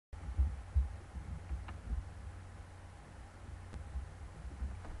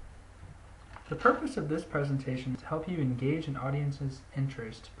The purpose of this presentation is to help you engage an audience's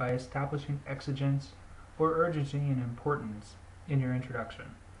interest by establishing exigence or urgency and importance in your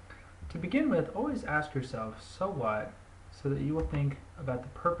introduction. To begin with, always ask yourself, so what, so that you will think about the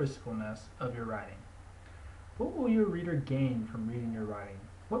purposefulness of your writing. What will your reader gain from reading your writing?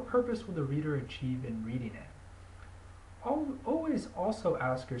 What purpose will the reader achieve in reading it? Always also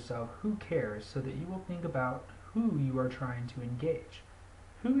ask yourself who cares, so that you will think about who you are trying to engage.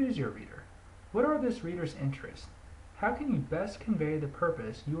 Who is your reader? What are this reader's interests? How can you best convey the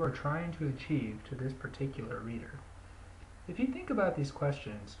purpose you are trying to achieve to this particular reader? If you think about these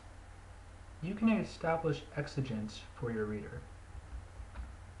questions, you can establish exigence for your reader.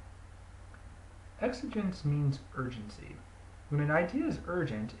 Exigence means urgency. When an idea is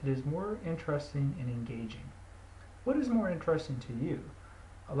urgent, it is more interesting and engaging. What is more interesting to you?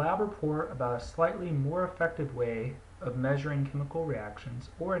 A lab report about a slightly more effective way of measuring chemical reactions,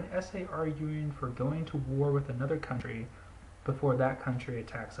 or an essay arguing for going to war with another country before that country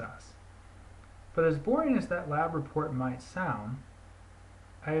attacks us? But as boring as that lab report might sound,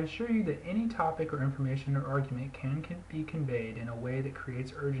 I assure you that any topic or information or argument can be conveyed in a way that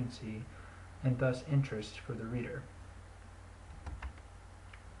creates urgency and thus interest for the reader.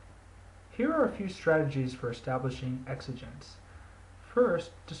 Here are a few strategies for establishing exigence.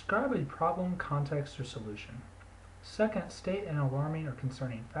 First, describe a problem, context, or solution. Second, state an alarming or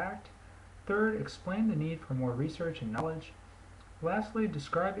concerning fact. Third, explain the need for more research and knowledge. Lastly,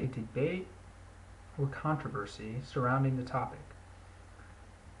 describe a debate or controversy surrounding the topic.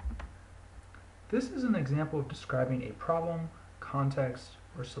 This is an example of describing a problem, context,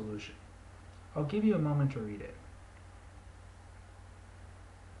 or solution. I'll give you a moment to read it.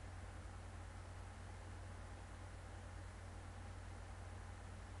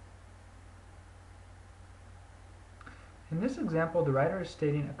 In this example, the writer is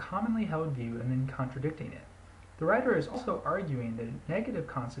stating a commonly held view and then contradicting it. The writer is also arguing that negative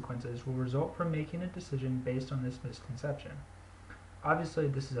consequences will result from making a decision based on this misconception. Obviously,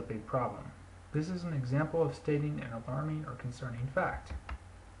 this is a big problem. This is an example of stating an alarming or concerning fact.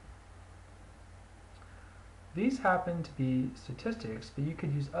 These happen to be statistics, but you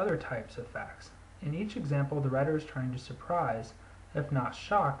could use other types of facts. In each example, the writer is trying to surprise, if not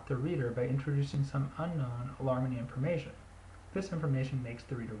shock, the reader by introducing some unknown, alarming information. This information makes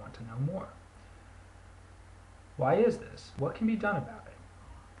the reader want to know more. Why is this? What can be done about it?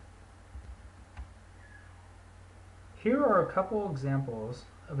 Here are a couple examples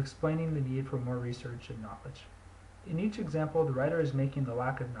of explaining the need for more research and knowledge. In each example, the writer is making the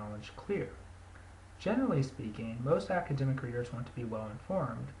lack of knowledge clear. Generally speaking, most academic readers want to be well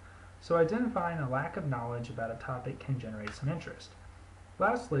informed, so identifying a lack of knowledge about a topic can generate some interest.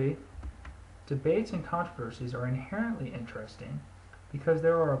 Lastly, debates and controversies are inherently interesting because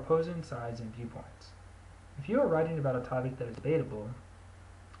there are opposing sides and viewpoints. If you are writing about a topic that is debatable,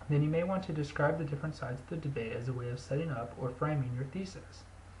 then you may want to describe the different sides of the debate as a way of setting up or framing your thesis.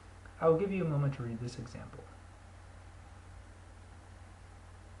 I will give you a moment to read this example.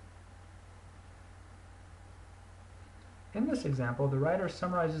 In this example, the writer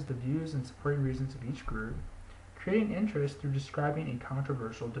summarizes the views and supporting reasons of each group, creating interest through describing a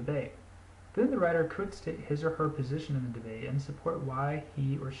controversial debate. Then the writer could state his or her position in the debate and support why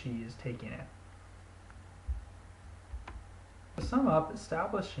he or she is taking it. To sum up,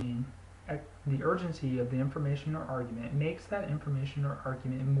 establishing the urgency of the information or argument makes that information or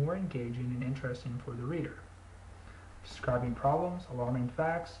argument more engaging and interesting for the reader. Describing problems, alarming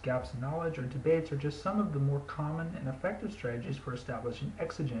facts, gaps in knowledge, or debates are just some of the more common and effective strategies for establishing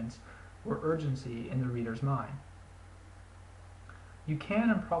exigence or urgency in the reader's mind. You can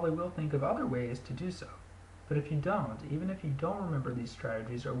and probably will think of other ways to do so, but if you don't, even if you don't remember these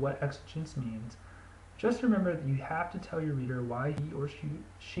strategies or what exigence means, just remember that you have to tell your reader why he or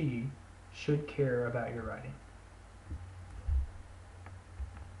she should care about your writing.